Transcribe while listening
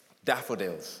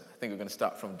Daffodils. I think we're going to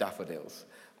start from daffodils.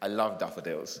 I love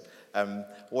daffodils.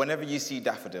 Whenever you see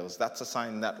daffodils, that's a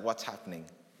sign that what's happening?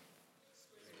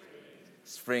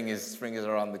 Spring is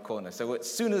around the corner. So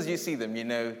as soon as you see them, you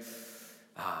know,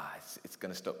 it's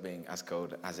going to stop being as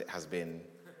cold as it has been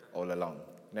all along.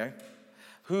 You know?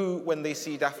 Who, when they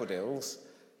see daffodils,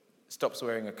 stops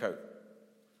wearing a coat?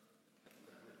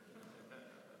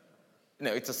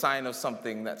 It's a sign of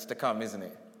something that's to come, isn't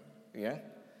it? Yeah?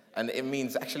 And it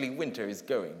means actually winter is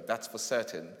going. That's for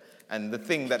certain. And the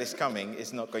thing that is coming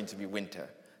is not going to be winter.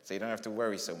 So you don't have to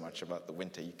worry so much about the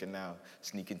winter. You can now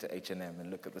sneak into H&M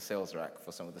and look at the sales rack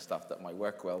for some of the stuff that might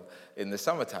work well in the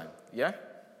summertime. Yeah?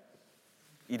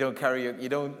 You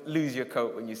don't lose your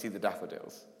coat when you see the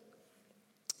daffodils.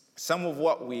 Some of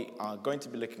what we are going to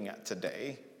be looking at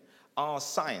today are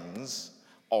signs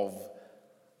of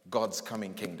God's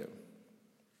coming kingdom.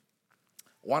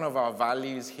 One of our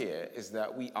values here is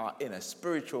that we are in a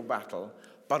spiritual battle,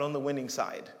 but on the winning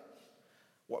side.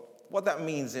 What that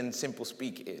means in simple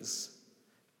speak is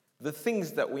the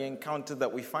things that we encounter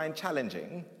that we find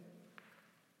challenging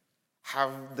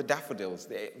have the daffodils,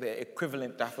 the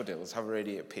equivalent daffodils have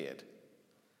already appeared.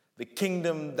 The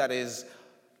kingdom that is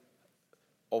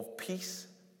of peace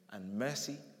and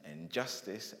mercy and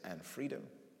justice and freedom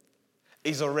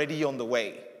is already on the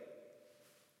way.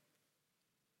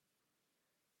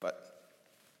 But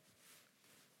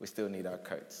we still need our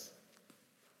coats.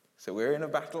 So we're in a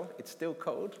battle. It's still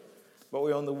cold, but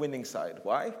we're on the winning side.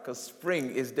 Why? Because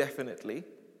spring is definitely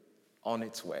on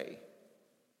its way.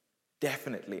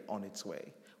 Definitely on its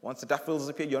way. Once the daffodils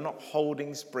appear, you're not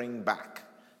holding spring back.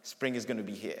 Spring is going to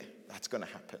be here. That's going to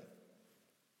happen.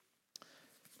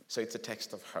 So it's a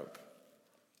text of hope.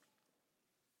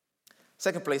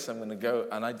 Second place I'm going to go,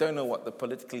 and I don't know what the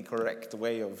politically correct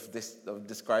way of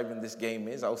describing this game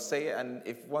is. I'll say it, and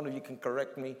if one of you can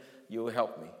correct me, you'll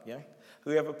help me. Yeah?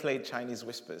 Whoever played Chinese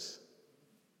Whispers?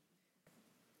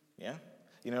 Yeah?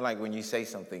 Like when you say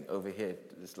something over here,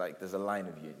 it's like there's a line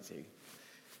of you, and you say,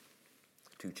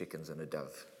 2 chickens and a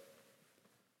dove.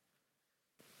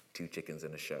 2 chickens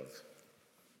and a shove.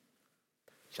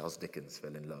 Charles Dickens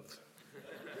fell in love.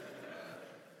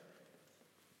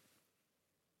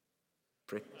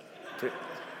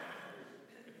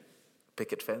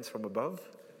 Picket fence from above.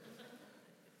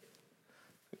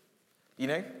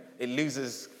 It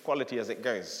loses quality as it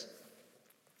goes.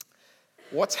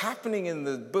 What's happening in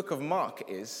the book of Mark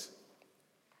is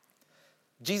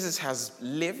Jesus has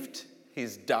lived,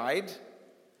 he's died,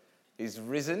 he's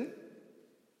risen,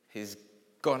 he's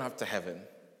gone up to heaven.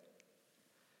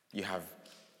 You have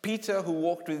Peter, who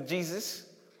walked with Jesus,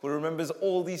 who remembers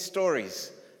all these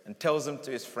stories and tells them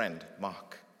to his friend,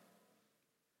 Mark,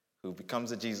 who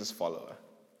becomes a Jesus follower.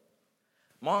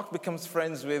 Mark becomes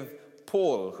friends with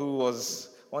Paul, who was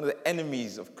one of the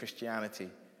enemies of Christianity,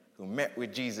 who met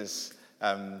with Jesus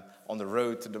on the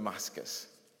road to Damascus.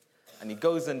 And he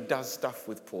goes and does stuff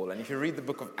with Paul. And if you read the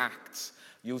book of Acts,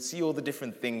 you'll see all the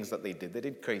different things that they did. They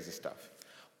did crazy stuff.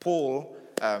 Paul,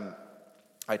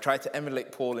 I tried to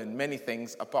emulate Paul in many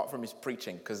things apart from his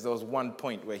preaching, because there was one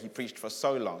point where he preached for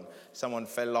so long, someone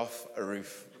fell off a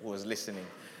roof who was listening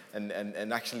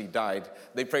and actually died.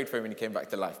 They prayed for him and he came back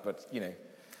to life, but,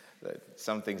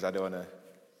 some things I don't want to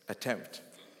attempt.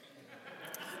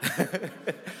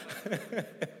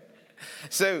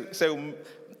 So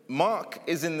Mark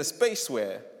is in the space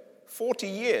where 40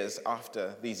 years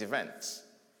after these events,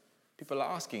 people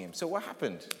are asking him, so what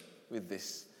happened with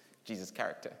this Jesus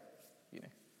character?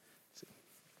 So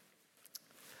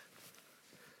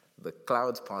the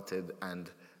clouds parted and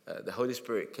the Holy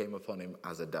Spirit came upon him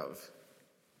as a dove.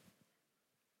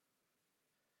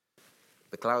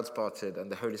 The clouds parted and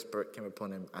the Holy Spirit came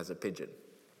upon him as a pigeon.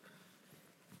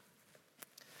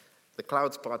 The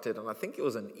clouds parted, and I think it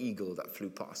was an eagle that flew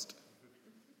past.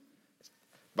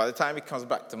 By the time it comes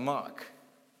back to Mark,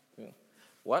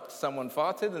 what? Someone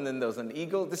farted and then there was an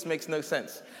eagle? This makes no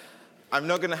sense. I'm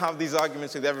not going to have these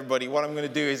arguments with everybody. What I'm going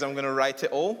to do is I'm going to write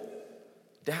it all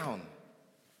down.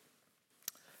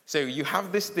 So you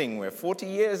have this thing where 40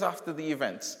 years after the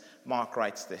events, Mark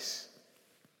writes this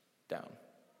down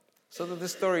so that the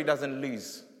story doesn't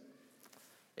lose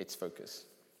its focus.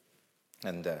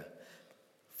 And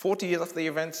 40 years after the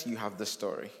events, you have the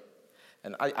story.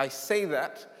 And I say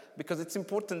that because it's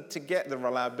important to get the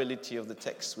reliability of the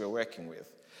texts we're working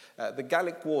with. The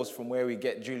Gallic Wars, from where we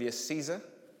get Julius Caesar,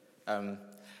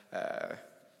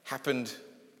 happened,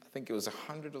 I think it was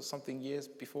 100 or something years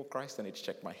before Christ. I need to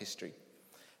check my history.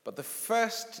 But the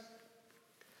first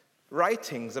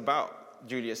writings about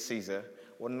Julius Caesar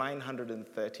were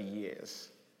 930 years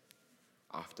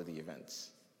after the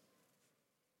events.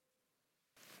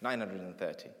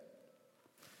 930.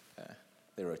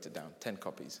 They wrote it down, 10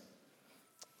 copies.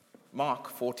 Mark,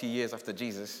 40 years after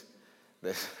Jesus,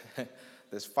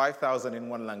 there's 5,000 in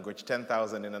one language,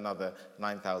 10,000 in another,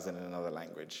 9,000 in another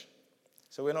language.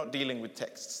 So we're not dealing with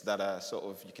texts that are sort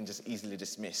of, you can just easily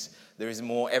dismiss. There is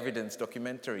more evidence,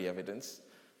 documentary evidence,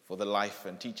 for the life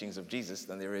and teachings of Jesus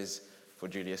than there is for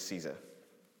Julius Caesar.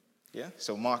 Yeah?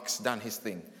 So Mark's done his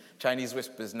thing. Chinese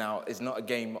Whispers now is not a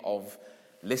game of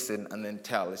listen and then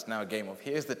tell. It's now a game of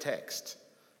here's the text.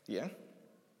 Yeah?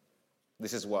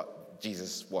 This is what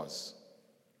Jesus was.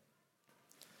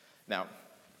 Now,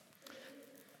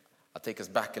 I'll take us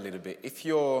back a little bit. If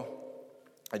you're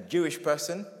a Jewish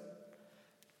person,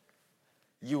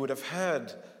 you would have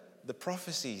heard the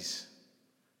prophecies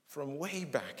from way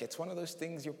back. It's one of those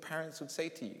things your parents would say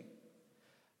to you.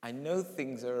 I know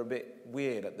things are a bit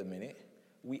weird at the minute.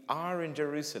 We are in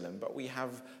Jerusalem, but we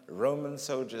have Roman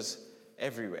soldiers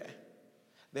everywhere.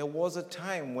 There was a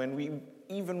time when we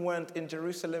even weren't in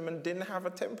Jerusalem and didn't have a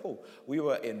temple. We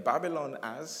were in Babylon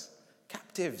as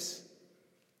captives.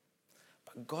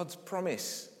 But God's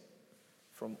promise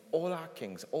from all our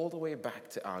kings, all the way back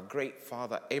to our great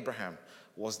father Abraham,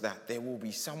 was that there will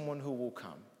be someone who will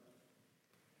come,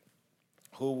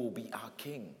 who will be our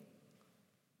king.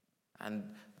 And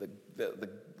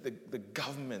the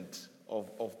government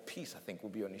of peace, I think, will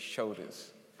be on his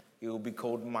shoulders. He will be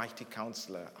called Mighty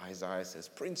Counselor, Isaiah says,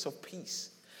 Prince of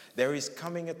Peace. There is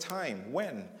coming a time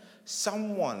when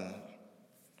someone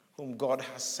whom God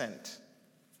has sent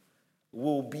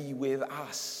will be with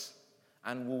us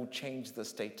and will change the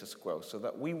status quo so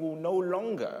that we will no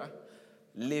longer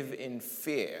live in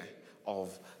fear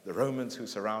of the Romans who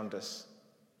surround us,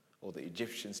 or the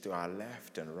Egyptians to our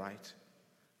left and right,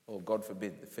 or God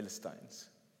forbid, the Philistines.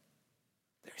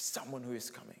 There is someone who is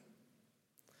coming.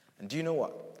 And do you know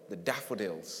what the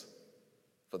daffodils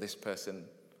for this person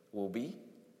will be?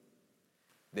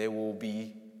 There will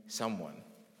be someone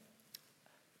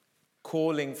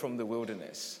calling from the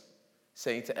wilderness,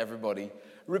 saying to everybody,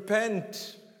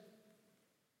 repent,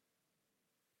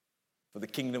 for the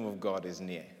kingdom of God is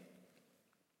near.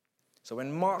 So when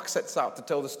Mark sets out to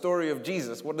tell the story of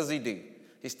Jesus, what does he do?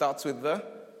 He starts with the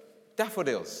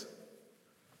daffodils.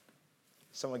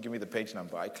 Someone give me the page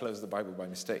number. I closed the Bible by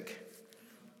mistake.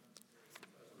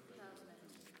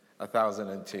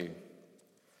 1002.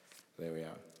 There we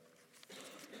are.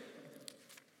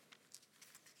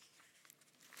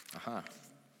 Aha.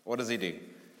 What does he do?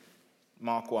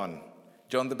 Mark 1.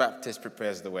 John the Baptist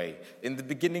prepares the way. In the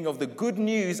beginning of the good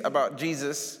news about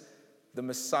Jesus, the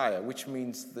Messiah, which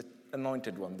means the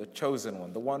anointed one, the chosen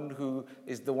one, the one who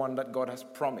is the one that God has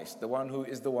promised, the one who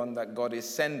is the one that God is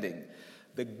sending.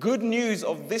 The good news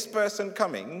of this person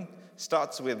coming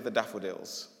starts with the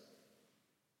daffodils.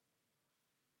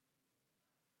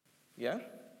 Yeah?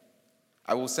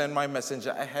 I will send my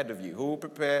messenger ahead of you, who will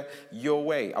prepare your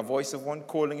way. A voice of one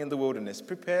calling in the wilderness.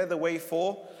 Prepare the way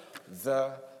for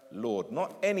the Lord.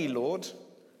 Not any Lord,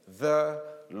 the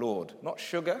Lord. Not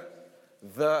sugar,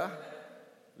 the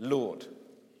Lord.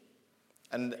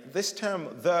 And this term,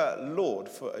 the Lord,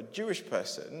 for a Jewish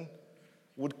person,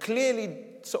 would clearly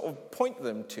sort of point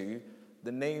them to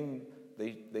the name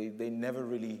they never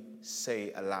really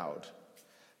say aloud.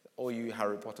 All you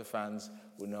Harry Potter fans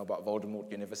will know about Voldemort,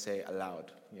 you never say it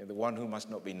aloud. You know, the one who must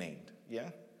not be named. Yeah?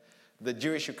 The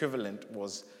Jewish equivalent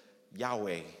was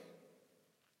Yahweh.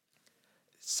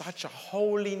 Such a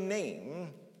holy name,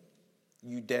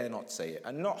 you dare not say it.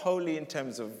 And not holy in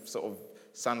terms of sort of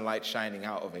sunlight shining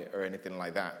out of it or anything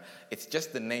like that. It's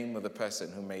just the name of the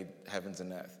person who made heavens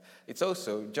and earth. It's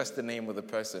also just the name of the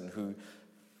person who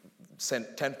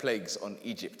sent 10 plagues on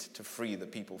Egypt to free the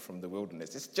people from the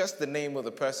wilderness. It's just the name of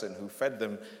the person who fed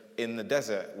them in the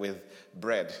desert with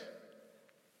bread.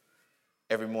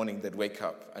 Every morning they'd wake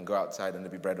up and go outside and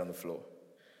there'd be bread on the floor.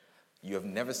 You have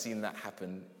never seen that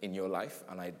happen in your life,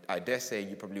 and I dare say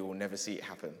you probably will never see it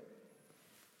happen.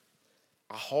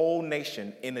 A whole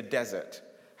nation in a desert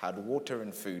had water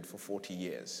and food for 40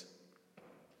 years.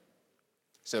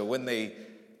 So when they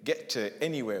get to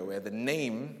anywhere where the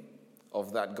name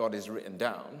of that God is written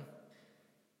down,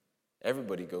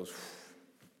 everybody goes,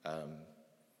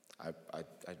 I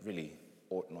really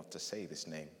ought not to say this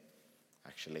name,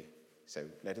 actually. So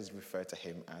let us refer to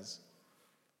him as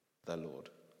the Lord.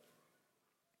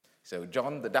 So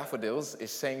John, the daffodils,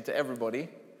 is saying to everybody,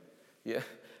 yeah,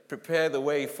 prepare the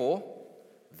way for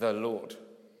the Lord.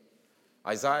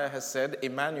 Isaiah has said,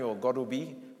 Emmanuel, God will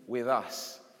be with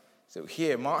us. So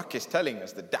here Mark is telling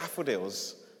us the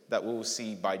daffodils that we'll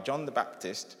see by John the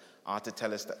Baptist are to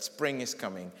tell us that spring is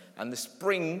coming. And the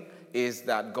spring is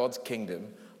that God's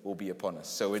kingdom will be upon us.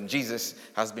 So when Jesus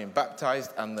has been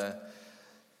baptized and the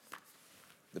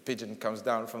The pigeon comes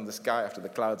down from the sky after the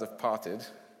clouds have parted.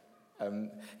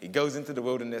 He goes into the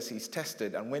wilderness, he's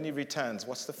tested, and when he returns,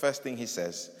 what's the first thing he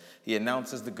says? He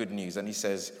announces the good news, and he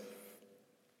says,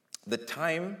 the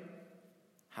time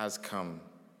has come.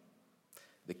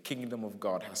 The kingdom of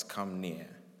God has come near.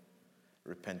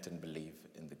 Repent and believe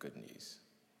in the good news.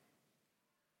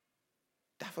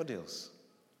 Daffodils.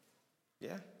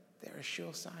 Yeah, they're a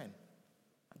sure sign.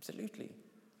 Absolutely.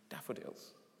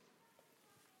 Daffodils.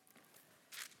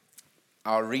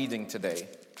 Our reading today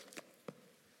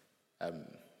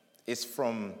is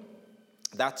from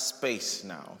that space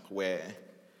now where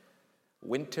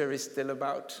winter is still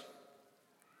about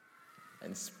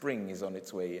and spring is on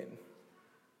its way in.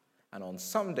 And on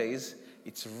some days,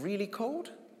 it's really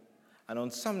cold, and on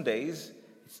some days,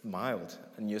 it's mild,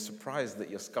 and you're surprised that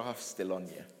your scarf's still on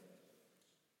you.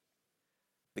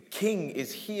 The king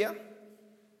is here,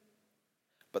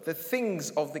 but the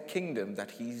things of the kingdom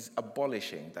that he's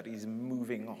abolishing, that he's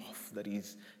moving off, that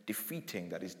he's defeating,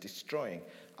 that he's destroying,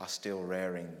 are still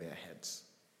rearing their heads.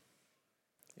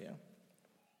 Yeah?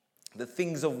 The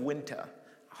things of winter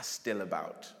are still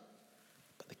about,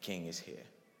 but the king is here.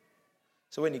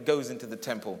 So when he goes into the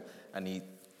temple and he's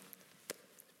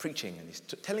preaching and he's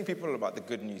telling people about the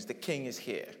good news, the king is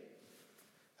here.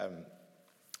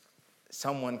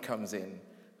 Someone comes in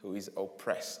who is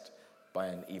oppressed by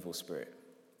an evil spirit.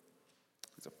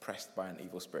 He's oppressed by an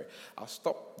evil spirit. I'll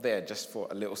stop there just for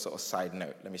a little sort of side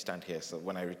note. Let me stand here so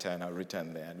when I return, I'll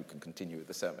return there and we can continue with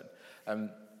the sermon.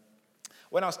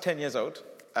 When I was 10 years old,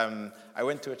 I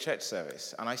went to a church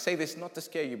service. And I say this not to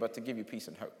scare you, but to give you peace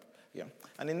and hope. Yeah?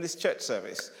 And in this church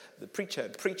service, the preacher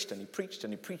had preached and he preached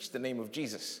and he preached the name of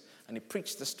Jesus. And he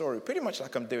preached the story pretty much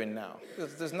like I'm doing now.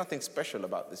 There's nothing special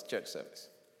about this church service.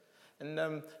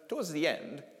 And towards the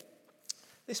end,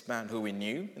 this man who we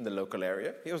knew in the local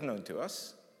area, he was known to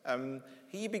us,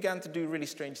 he began to do really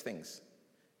strange things.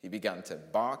 He began to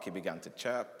bark, he began to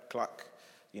chirp, cluck,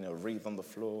 wreathe on the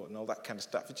floor and all that kind of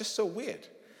stuff. It's just so weird.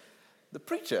 The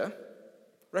preacher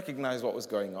recognized what was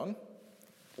going on.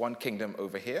 One kingdom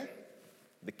over here,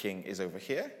 the king is over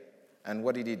here. And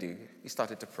what did he do? He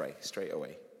started to pray straight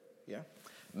away. Yeah.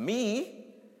 Me,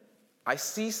 I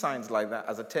see signs like that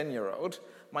as a 10-year-old.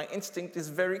 My instinct is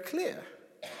very clear.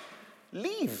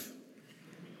 Leave.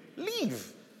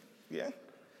 Leave. Yeah.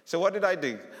 So what did I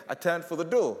do? I turned for the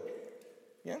door.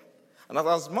 Yeah. And as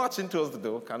I was marching towards the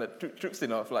door, kind of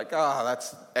troopsing off, like,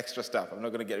 that's extra stuff. I'm not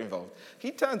going to get involved.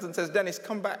 He turns and says, Dennis,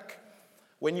 come back.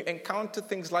 When you encounter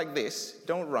things like this,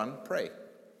 don't run, pray.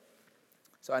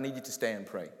 So I need you to stay and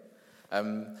pray.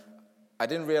 I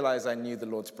didn't realize I knew the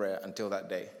Lord's Prayer until that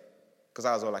day, because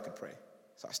that was all I could pray.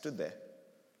 So I stood there.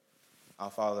 Our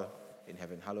Father in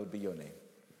heaven, hallowed be your name.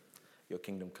 Your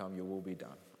kingdom come, your will be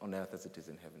done, on earth as it is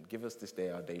in heaven. Give us this day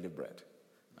our daily bread,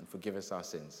 and forgive us our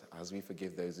sins, as we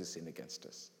forgive those who sin against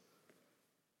us.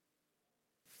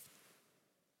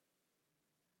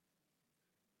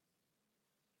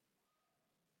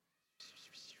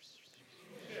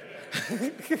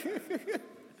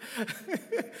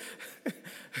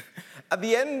 At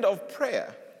the end of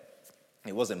prayer,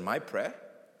 it wasn't my prayer.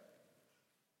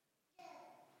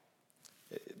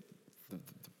 The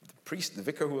priest, the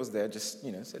vicar who was there just,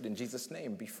 said, in Jesus'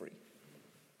 name, be free.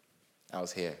 I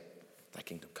was here. Thy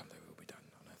kingdom come, thy will be done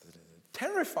on earth.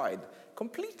 Terrified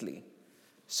completely.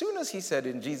 Soon as he said,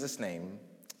 in Jesus' name,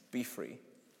 be free,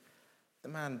 the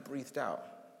man breathed out.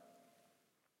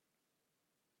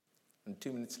 And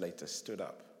 2 minutes later, stood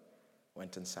up,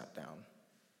 went and sat down.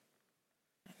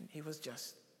 And he was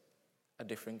just a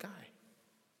different guy.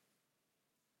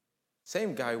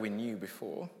 Same guy we knew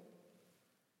before,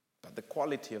 but the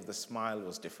quality of the smile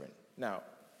was different. Now,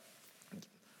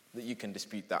 that you can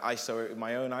dispute that. I saw it with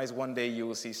my own eyes. One day you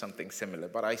will see something similar.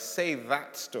 But I say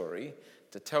that story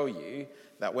to tell you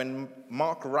that when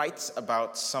Mark writes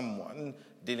about someone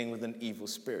dealing with an evil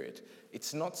spirit,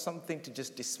 it's not something to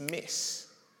just dismiss,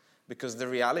 because the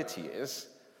reality is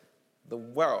the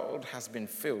world has been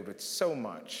filled with so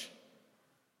much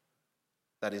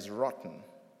that is rotten,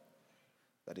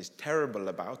 that is terrible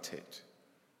about it,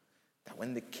 that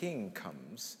when the king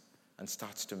comes and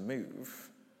starts to move,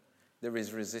 there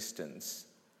is resistance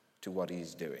to what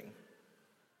he's doing.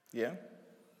 Yeah?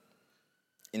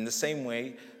 In the same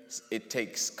way, it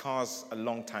takes cars a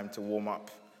long time to warm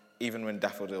up, even when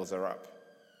daffodils are up.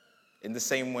 In the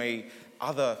same way,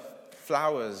 other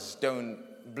flowers don't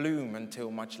bloom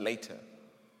until much later,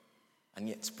 and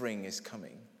yet spring is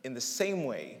coming. In the same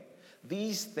way,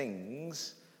 these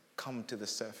things come to the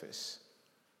surface.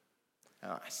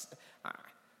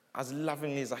 As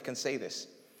lovingly as I can say this,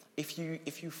 if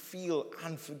you feel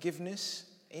unforgiveness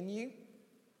in you,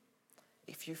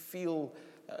 if you feel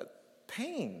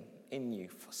pain in you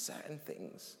for certain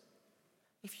things,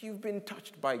 if you've been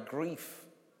touched by grief,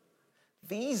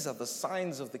 these are the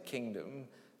signs of the kingdom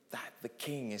that the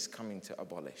king is coming to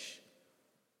abolish.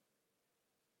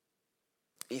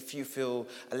 If you feel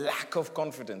a lack of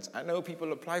confidence, I know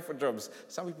people apply for jobs.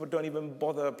 Some people don't even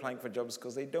bother applying for jobs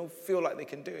because they don't feel like they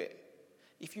can do it.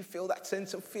 If you feel that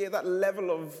sense of fear, that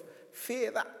level of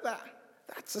fear,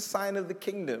 that's a sign of the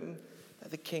kingdom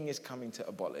that the king is coming to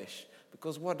abolish.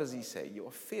 Because what does he say? You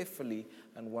are fearfully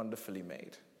and wonderfully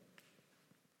made.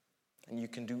 And you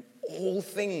can do all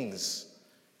things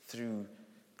through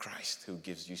Christ who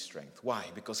gives you strength. Why?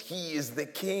 Because he is the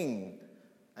king.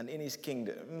 And in his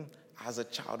kingdom, as a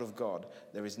child of God,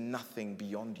 there is nothing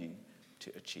beyond you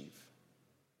to achieve.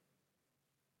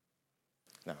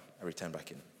 Now, I return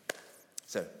back in.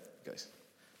 So, guys,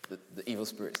 the evil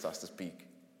spirit starts to speak.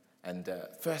 And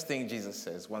first thing Jesus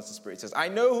says, once the spirit says, I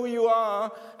know who you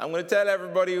are, I'm going to tell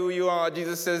everybody who you are,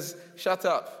 Jesus says, shut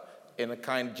up, in a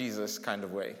kind Jesus kind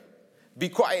of way. Be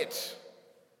quiet.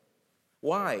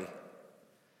 Why?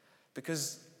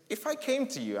 Because if I came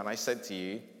to you and I said to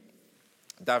you,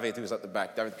 David, who's at the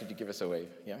back, David, could you give us a wave?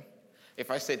 Yeah? If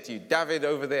I said to you, David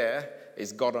over there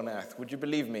is God on earth, would you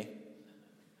believe me?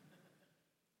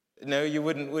 No, you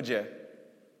wouldn't, would you?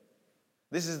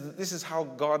 This is how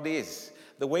God is.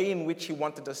 The way in which he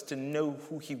wanted us to know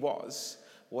who he was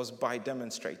by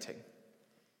demonstrating.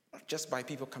 Not just by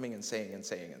people coming and saying and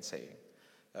saying and saying.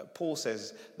 Paul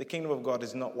says, the kingdom of God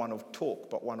is not one of talk,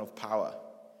 but one of power.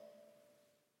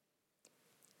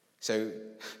 So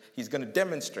he's going to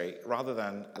demonstrate rather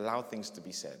than allow things to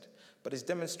be said. But his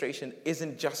demonstration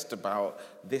isn't just about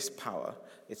this power.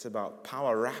 It's about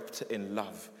power wrapped in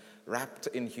love, wrapped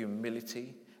in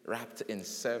humility, wrapped in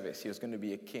service. He was going to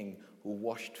be a king who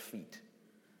washed feet.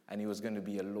 And he was going to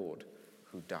be a Lord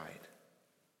who died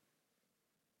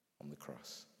on the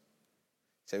cross.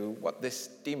 So what this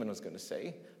demon was going to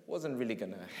say wasn't really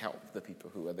going to help the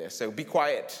people who were there. So be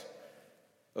quiet.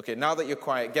 Okay, now that you're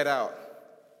quiet, get out.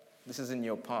 This isn't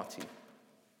your party.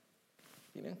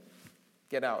 You know?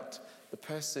 Get out. The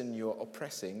person you're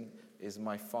oppressing is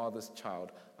my Father's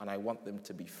child, and I want them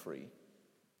to be free.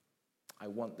 I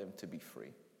want them to be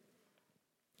free.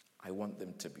 I want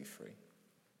them to be free.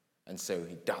 And so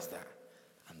he does that,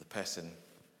 and the person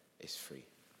is free.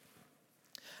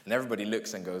 And everybody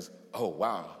looks and goes, oh,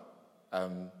 wow,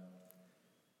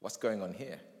 what's going on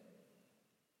here?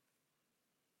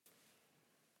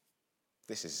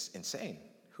 This is insane.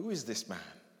 Who is this man?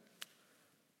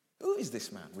 Who is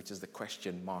this man? Which is the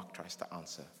question Mark tries to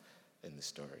answer in the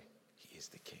story. He is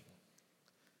the king.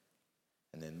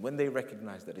 And then when they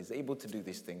recognize that he's able to do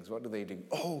these things, what do?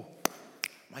 Oh,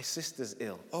 my sister's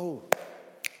ill. Oh,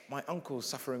 my uncle's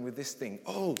suffering with this thing.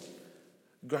 Oh,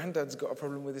 granddad's got a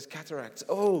problem with his cataracts.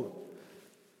 Oh,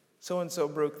 so-and-so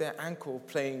broke their ankle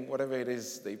playing whatever it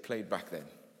is they played back then.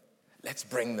 Let's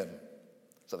bring them.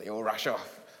 So they all rush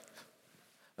off.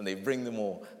 And they bring them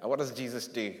all. And what does Jesus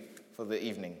do for the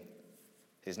evening?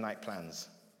 His night plans.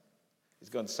 He's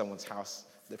going to someone's house.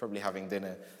 They're probably having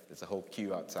dinner. There's a whole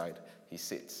queue outside. He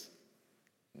sits.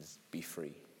 And says, be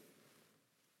free.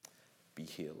 Be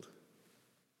healed.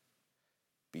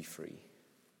 Be free.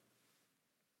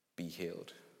 Be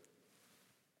healed.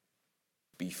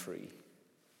 Be free.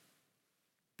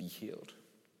 Be healed.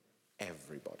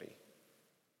 Everybody.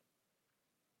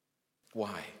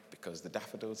 Why? Because the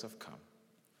daffodils have come.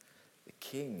 The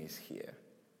king is here.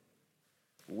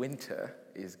 Winter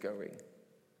is going.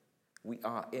 We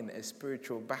are in a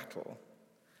spiritual battle,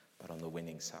 but on the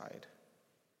winning side.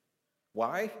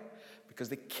 Why? Because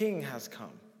the king has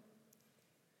come.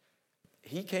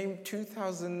 He came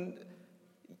 2,000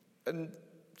 and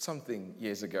something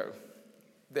years ago,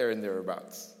 there and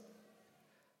thereabouts.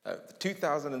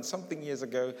 2,000 and something years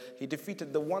ago, he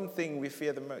defeated the one thing we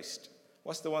fear the most.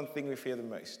 What's the one thing we fear the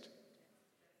most?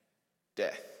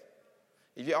 Death.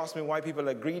 If you ask me why people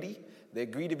are greedy, they're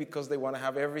greedy because they want to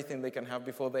have everything they can have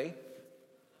before they.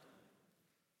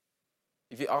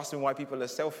 If you ask me why people are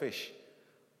selfish,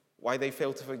 why they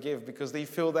fail to forgive, because they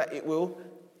feel that it will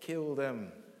kill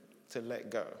them to let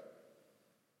go.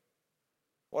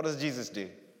 What does Jesus do?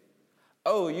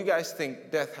 Oh, you guys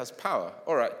think death has power.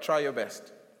 All right, try your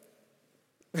best.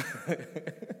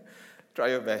 Try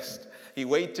your best. He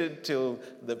waited till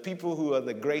the people who are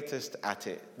the greatest at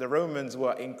it. The Romans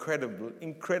were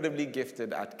incredibly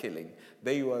gifted at killing.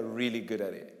 They were really good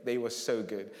at it. They were so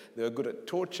good. They were good at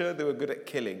torture. They were good at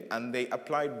killing. And they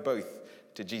applied both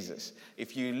to Jesus.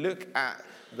 If you look at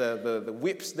the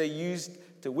whips they used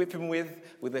to whip him with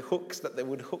the hooks that they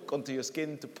would hook onto your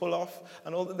skin to pull off,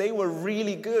 and all that. They were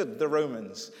really good, the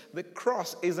Romans. The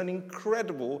cross is an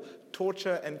incredible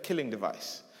torture and killing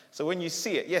device. So when you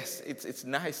see it, yes, it's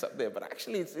nice up there, but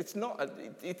actually it's not.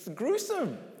 It's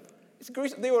gruesome. It's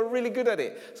gruesome. They were really good at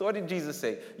it. So what did Jesus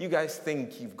say? You guys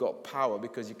think you've got power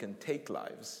because you can take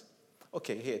lives.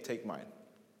 Okay, here, take mine.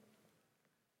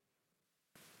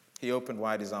 He opened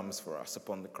wide his arms for us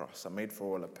upon the cross and made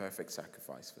for all a perfect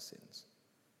sacrifice for sins.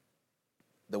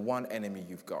 The one enemy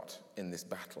you've got in this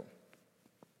battle,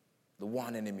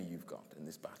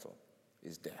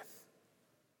 is death.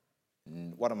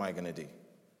 And what am I going to do?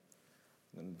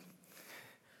 I'm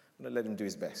going to let him do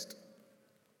his best.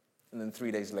 And then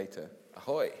 3 days later,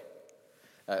 ahoy!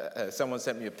 Someone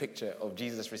sent me a picture of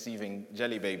Jesus receiving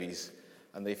jelly babies,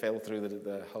 and they fell through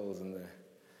the holes in the...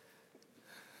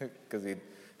 because he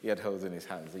had holes in his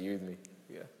hands. Are you with me?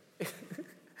 Yeah.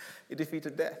 He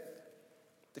defeated death.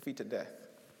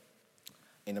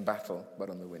 In a battle, but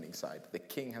on the winning side. The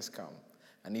King has come,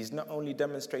 and he's not only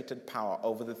demonstrated power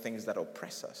over the things that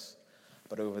oppress us,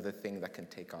 but over the thing that can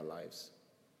take our lives.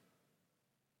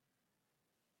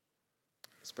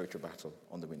 Spiritual battle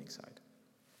on the winning side.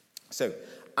 So,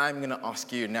 I'm going to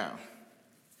ask you now,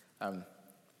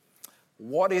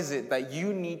 what is it that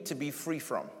you need to be free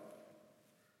from?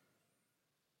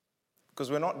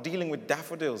 Because we're not dealing with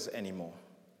daffodils anymore.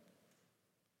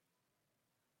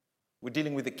 We're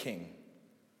dealing with the King.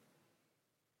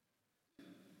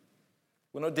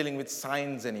 We're not dealing with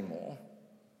signs anymore.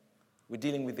 We're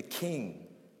dealing with the King,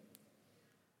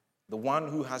 the one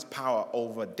who has power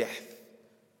over death,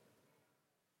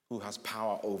 who has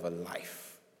power over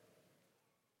life.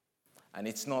 And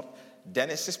it's not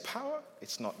Dennis's power,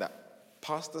 it's not that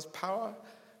pastor's power,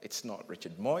 it's not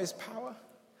Richard Moy's power,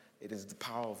 it is the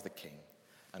power of the King.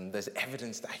 And there's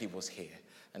evidence that he was here.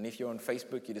 And if you're on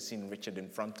Facebook, you'd have seen Richard in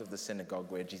front of the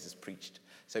synagogue where Jesus preached.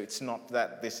 So it's not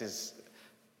that this is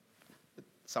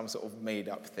some sort of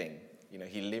made-up thing. You know,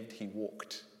 he lived, he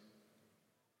walked.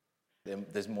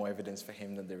 There's more evidence for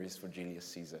him than there is for Julius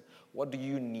Caesar. What do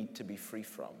you need to be free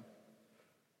from?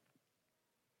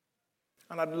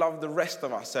 And I'd love the rest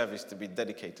of our service to be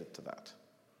dedicated to that.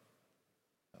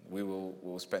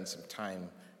 We'll spend some time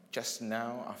just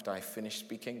now, after I finish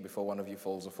speaking, before one of you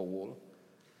falls off a wall,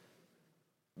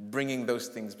 bringing those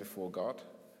things before God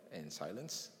in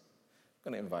silence.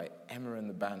 I'm going to invite Emma and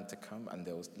the band to come, and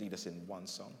they'll lead us in one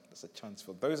song. There's a chance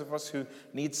for those of us who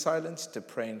need silence to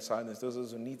pray in silence, those of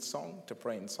us who need song to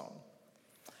pray in song.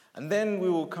 And then we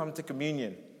will come to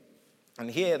communion. And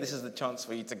here, this is the chance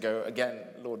for you to go, again,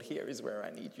 Lord, here is where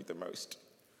I need you the most.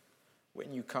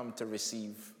 When you come to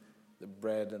receive the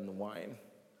bread and the wine,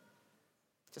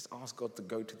 just ask God to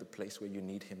go to the place where you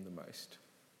need him the most.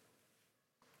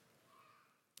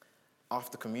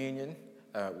 After communion,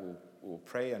 we'll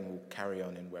pray and we'll carry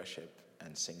on in worship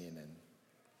and singing and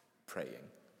praying.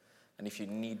 And if you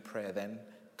need prayer then,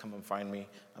 come and find me.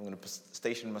 I'm going to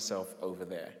station myself over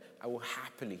there. I will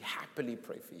happily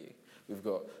pray for you. We've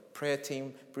got prayer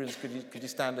team. Prudence, could you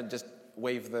stand and just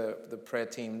wave the prayer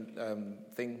team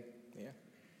thing? Yeah.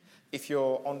 If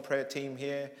you're on prayer team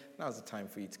here, now's the time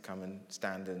for you to come and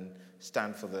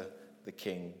stand for the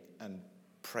King and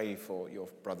pray for your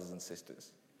brothers and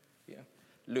sisters. Yeah.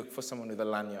 Look for someone with a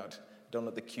lanyard. Don't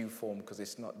let the queue form, because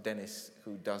it's not Dennis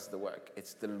who does the work.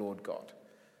 It's the Lord God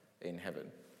in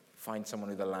heaven. Find someone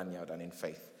with a lanyard and in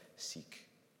faith seek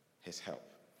his help.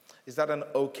 Is that an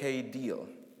okay deal?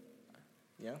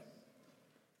 Yeah?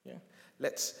 Yeah.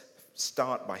 Let's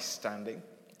start by standing,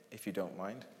 if you don't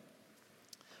mind.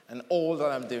 And all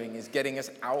that I'm doing is getting us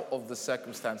out of the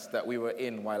circumstance that we were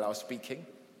in while I was speaking.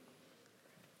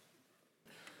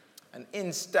 And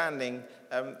in standing,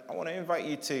 I want to invite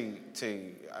you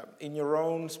to in your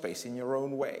own space, in your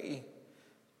own way,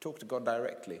 talk to God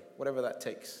directly, whatever that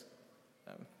takes.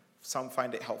 Some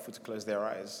find it helpful to close their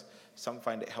eyes. Some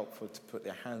find it helpful to put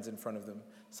their hands in front of them.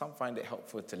 Some find it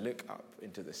helpful to look up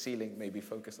into the ceiling, maybe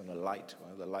focus on a light,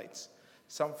 one of the lights.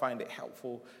 Some find it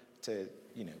helpful to,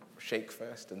 shake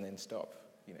first and then stop,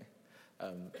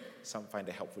 Some find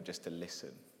it helpful just to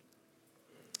listen.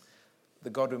 The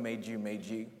God who made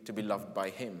you to be loved by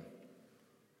him.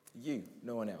 You,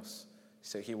 no one else.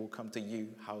 So he will come to you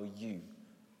how you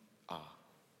are,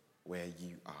 where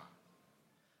you are.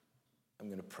 I'm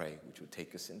going to pray, which will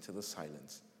take us into the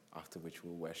silence, after which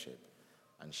we'll worship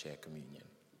and share communion.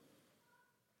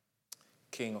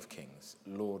 King of kings,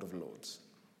 Lord of lords,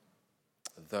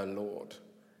 the Lord,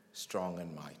 strong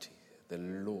and mighty, the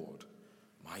Lord,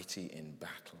 mighty in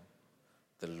battle,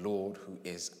 the Lord who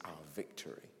is our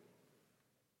victory.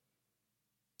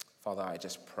 Father, I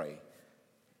just pray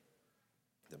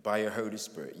that by your Holy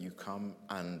Spirit you come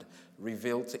and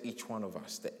reveal to each one of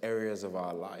us the areas of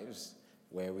our lives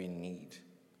where we need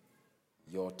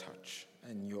your touch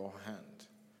and your hand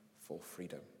for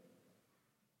freedom.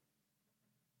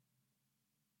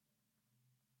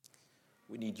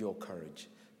 We need your courage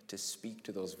to speak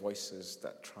to those voices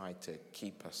that try to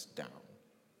keep us down.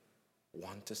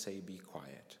 One, to say be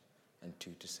quiet, and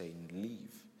two, to say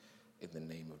leave in the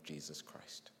name of Jesus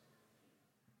Christ.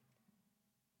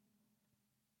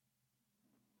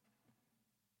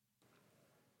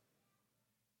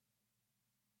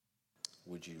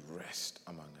 Would you rest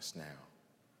among us now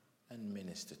and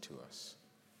minister to us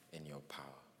in your power?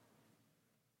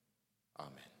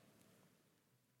 Amen.